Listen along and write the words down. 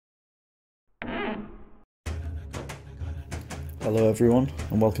Hello everyone,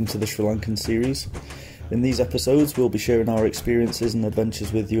 and welcome to the Sri Lankan series. In these episodes we'll be sharing our experiences and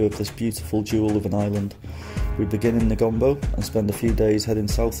adventures with you of this beautiful jewel of an island. We begin in Negombo and spend a few days heading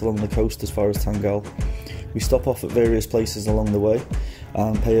south along the coast as far as Tangal. We stop off at various places along the way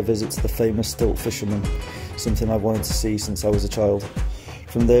and pay a visit to the famous stilt fishermen, something I've wanted to see since I was a child.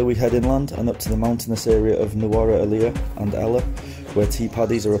 From there we head inland and up to the mountainous area of Nuwara Eliya and Ella, where tea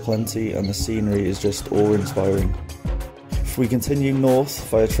paddies are aplenty and the scenery is just awe-inspiring. We continue north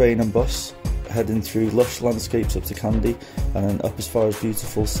via train and bus, heading through lush landscapes up to Kandy and then up as far as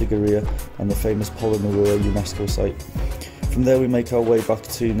beautiful Sigiriya and the famous Polonnaruwa UNESCO site. From there we make our way back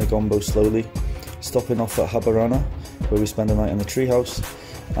to Negombo slowly, stopping off at Habarana, where we spend a night in the treehouse,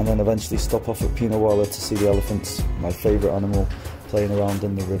 and then eventually stop off at Pinawala to see the elephants, my favourite animal, playing around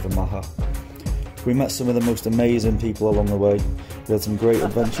in the River Maha. We met some of the most amazing people along the way. We had some great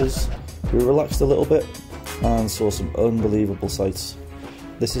adventures, we relaxed a little bit, and saw some unbelievable sights.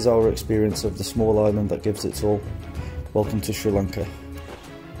 This is our experience of the small island that gives its all. Welcome to Sri Lanka.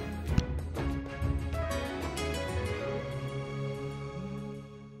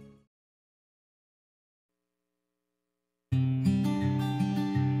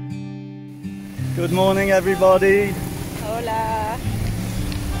 Good morning everybody! Hola!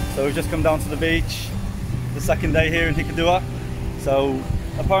 So we've just come down to the beach, the second day here in Hikkaduwa. So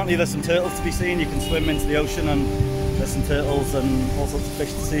apparently there's some turtles to be seen. You can swim into the ocean and there's some turtles and all sorts of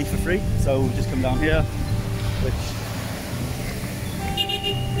fish to see for free. So we've just come down here, which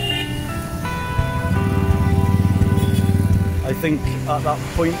I think at that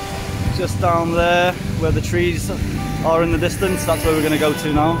point just down there where the trees are in the distance, that's where we're going to go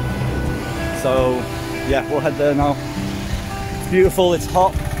to now. So yeah, we'll head there now. It's beautiful, it's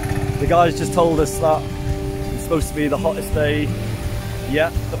hot. The guys just told us that it's supposed to be the hottest day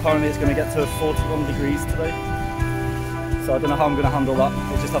yet. Apparently it's going to get to 41 degrees today. So I don't know how I'm going to handle that.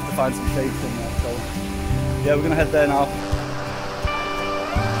 We'll just have to find some shade somewhere. So yeah, we're going to head there now.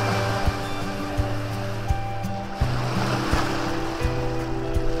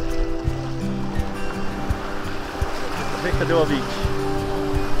 Hikkaduwa beach.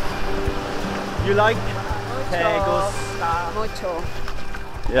 You like? Mucho.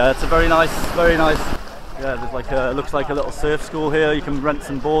 Yeah, it's a very nice, very nice. Yeah, there's like a, looks like a little surf school here. You can rent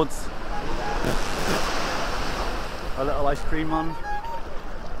some boards. A little ice cream man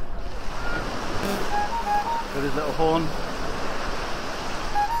with his little horn.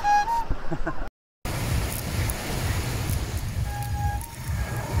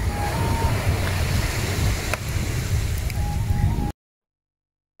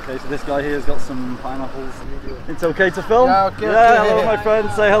 Okay, so this guy here has got some pineapples. It's okay to film? Yeah, okay, yeah, okay. hello my friend,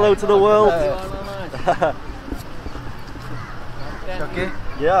 say hello to the world. Okay?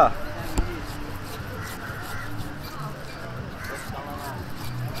 Yeah.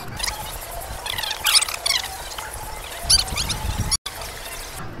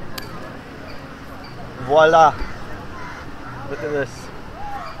 Voila! Look at this.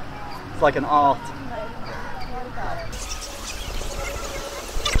 It's like an art.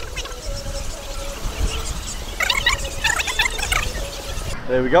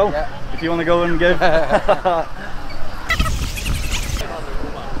 There we go. Yeah. If you want to go and give.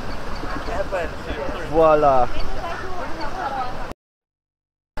 Voila.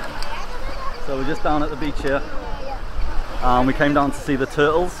 So we're just down at the beach here. We came down to see the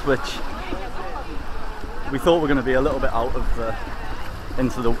turtles, which we thought were going to be a little bit out of the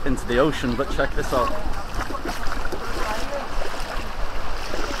into the ocean, but check this out.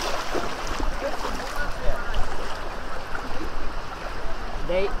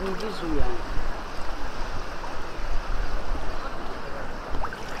 They invisible.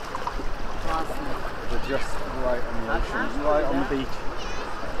 We're just right on the ocean, right on the beach.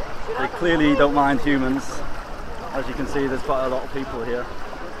 They clearly don't mind humans. As you can see, there's quite a lot of people here.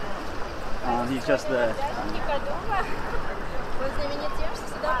 And he's just there.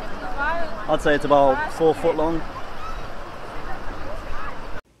 I'd say it's about 4 foot long.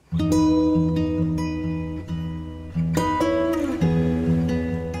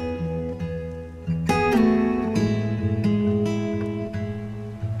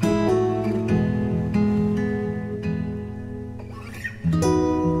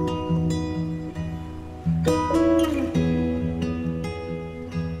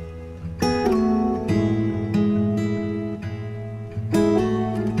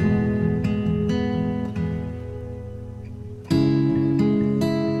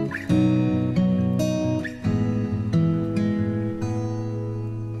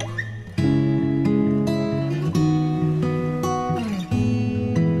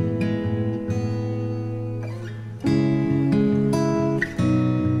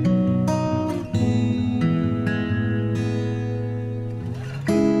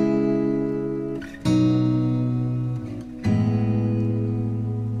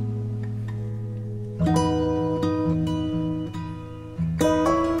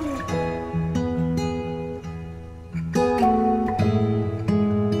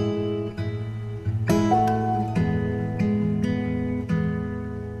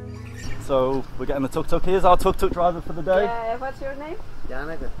 So we're getting the tuk-tuk. Here's our tuk-tuk driver for the day. What's your name?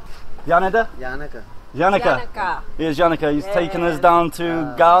 Janaka. Janeda? Janaka. Janica. Here's Janica. He's taking us down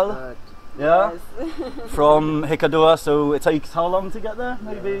to Galle. Yeah? Yes. From Hikkaduwa. So it takes how long to get there?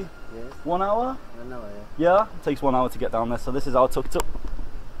 Maybe Yes. 1 hour? 1 hour. Yeah? It takes 1 hour to get down there. So this is our tuk-tuk.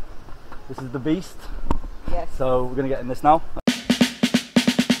 This is the beast. Yes. So we're going to get in this now.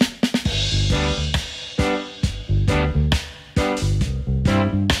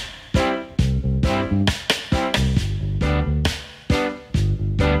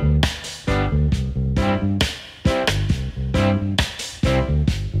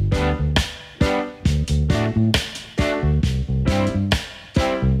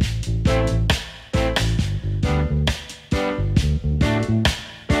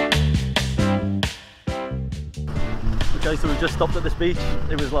 Okay, so we've just stopped at this beach.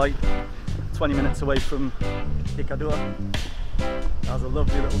 It was like 20 minutes away from Hikkaduwa. That's a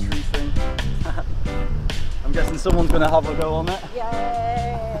lovely little tree thing. I'm guessing someone's going to have a go on it.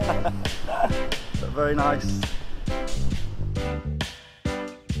 Yay! But very nice.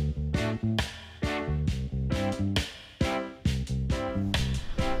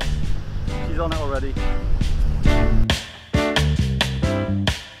 She's on it already.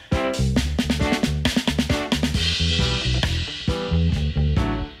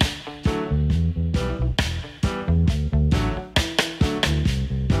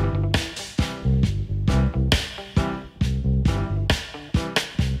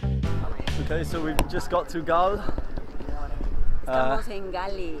 Okay, so we've just got to Galle. Estamos en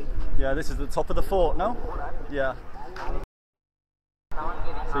Galle. Yeah, this is the top of the fort, no? Yeah.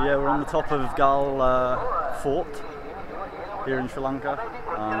 So yeah, we're on the top of Galle fort here in Sri Lanka.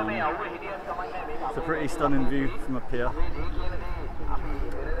 It's a pretty stunning view from up here.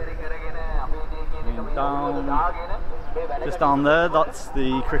 And down, just down there, that's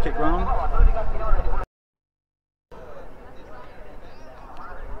the cricket ground.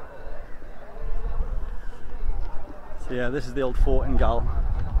 So yeah, this is the old fort in Galle.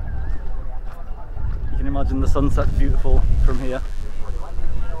 You can imagine the sunset's beautiful from here.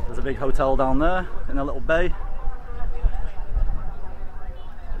 There's a big hotel down there in a little bay.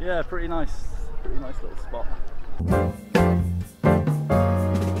 Yeah, pretty nice little spot.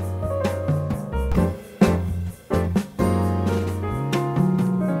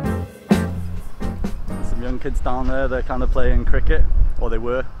 There's some young kids down there, they're kind of playing cricket, or they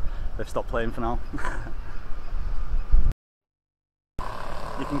were. They've stopped playing for now.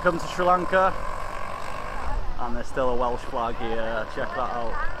 You can come to Sri Lanka and there's still a Welsh flag here, check that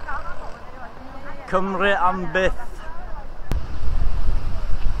out. Cymru am byth.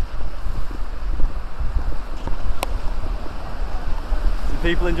 Some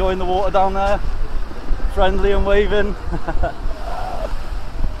people enjoying the water down there, friendly and waving.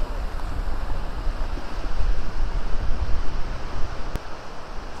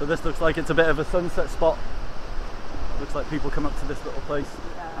 So this looks like it's a bit of a sunset spot. Looks like people come up to this little place,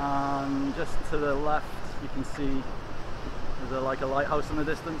 and just to the left you can see there's like a lighthouse in the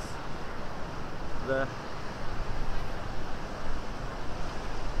distance there.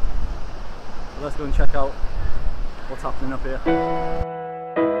 So let's go and check out what's happening up here.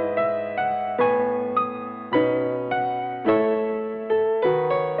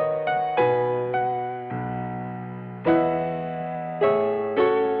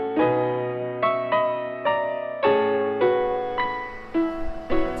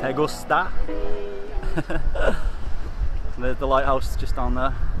 Te gusta? There's the lighthouse just down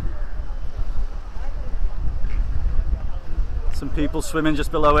there. Some people swimming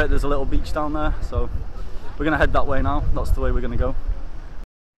just below it. There's a little beach down there, so we're gonna head that way now. That's the way we're gonna go.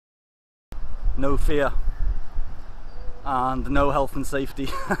 No fear and no health and safety.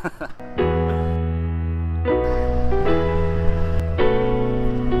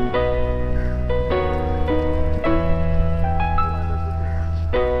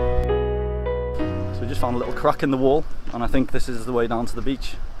 Found a little crack in the wall, and I think this is the way down to the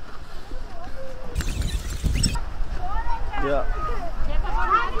beach. Yeah.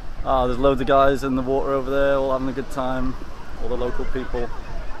 Ah, there's loads of guys in the water over there, all having a good time. All the local people.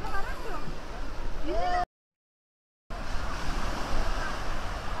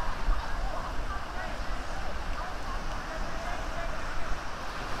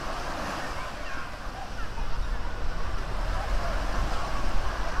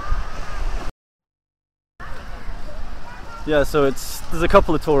 Yeah, so there's a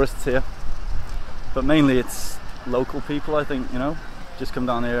couple of tourists here, but mainly it's local people, I think, you know, just come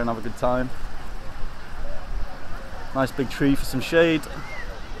down here and have a good time. Nice big tree for some shade.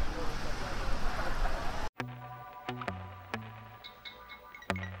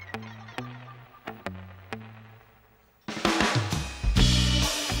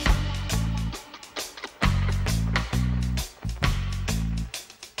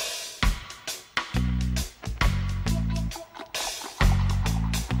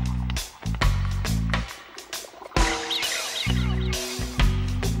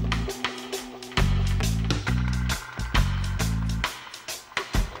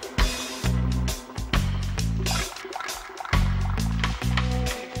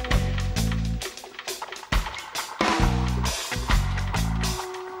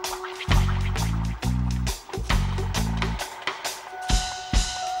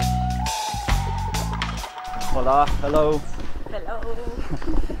 Hola, hello.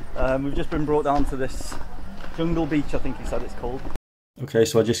 Hello. We've just been brought down to this Jungle Beach, I think he said it's called. Okay,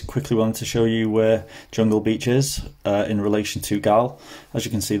 so I just quickly wanted to show you where Jungle Beach is in relation to Galle. As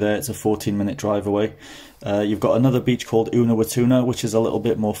you can see there, it's a 14-minute drive away. You've got another beach called Watuna, which is a little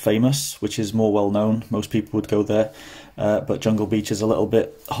bit more famous, which is more well known. Most people would go there, but Jungle Beach is a little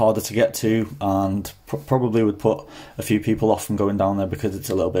bit harder to get to, and probably would put a few people off from going down there because it's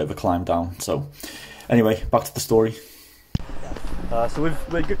a little bit of a climb down. So anyway, back to the story. So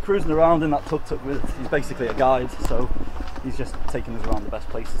we're cruising around in that tuk-tuk with, he's basically a guide, so he's just taking us around the best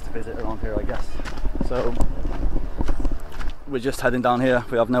places to visit around here, I guess. So we're just heading down here.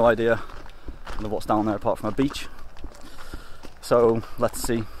 We have no idea of what's down there apart from a beach. So let's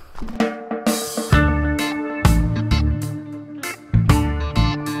see.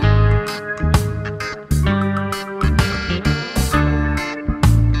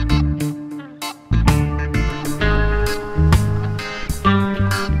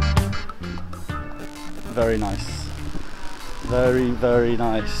 Very nice. Very, very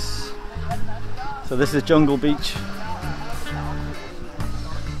nice. So this is Jungle Beach.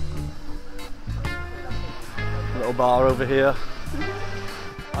 Little bar over here.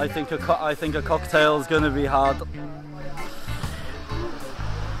 I think a cocktail is going to be hard.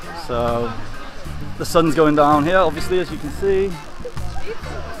 So the sun's going down here, obviously, as you can see.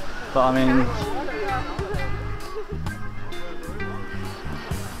 But I mean,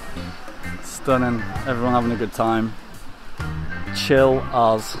 stunning. Everyone having a good time. Chill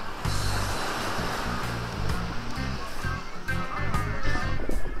as.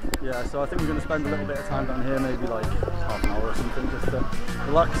 Yeah, so I think we're going to spend a little bit of time down here, maybe like half an hour or something, just to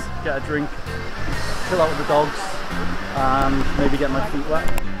relax, get a drink, chill out with the dogs, and maybe get my feet wet.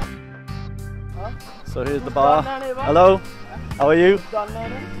 So here's the bar. Hello, how are you?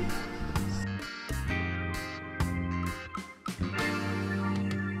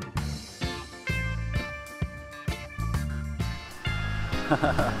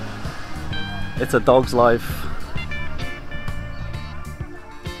 It's a dog's life.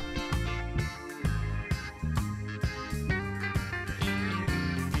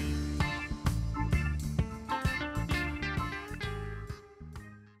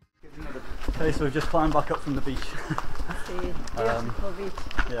 Okay, so we've just climbed back up from the beach. Beautiful beach.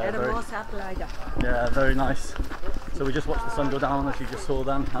 Yeah, very nice. So we just watched the sun go down, as you just saw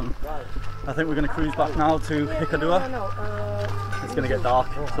then, and I think we're going to cruise back now to Hikkaduwa. It's going to get dark,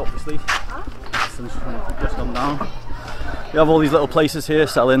 so obviously the sun's just gone down. We have all these little places here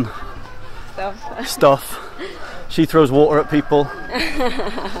selling stuff. She throws water at people.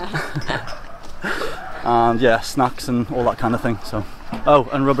 And yeah, snacks and all that kind of thing. So, oh,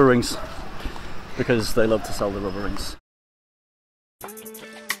 and rubber rings, because they love to sell the rubber rings.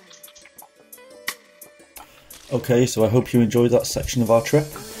 Okay, so I hope you enjoyed that section of our trip.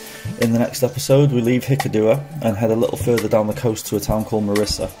 In the next episode, we leave Hikkaduwa and head a little further down the coast to a town called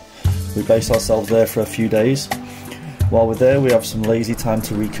Marissa. We base ourselves there for a few days. While we're there, we have some lazy time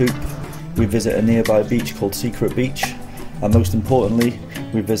to recoup. We visit a nearby beach called Secret Beach, and most importantly,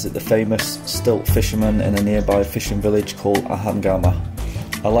 we visit the famous stilt fishermen in a nearby fishing village called Ahangama.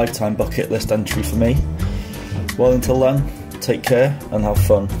 A lifetime bucket list entry for me. Well, until then, take care and have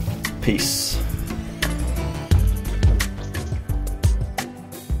fun. Peace.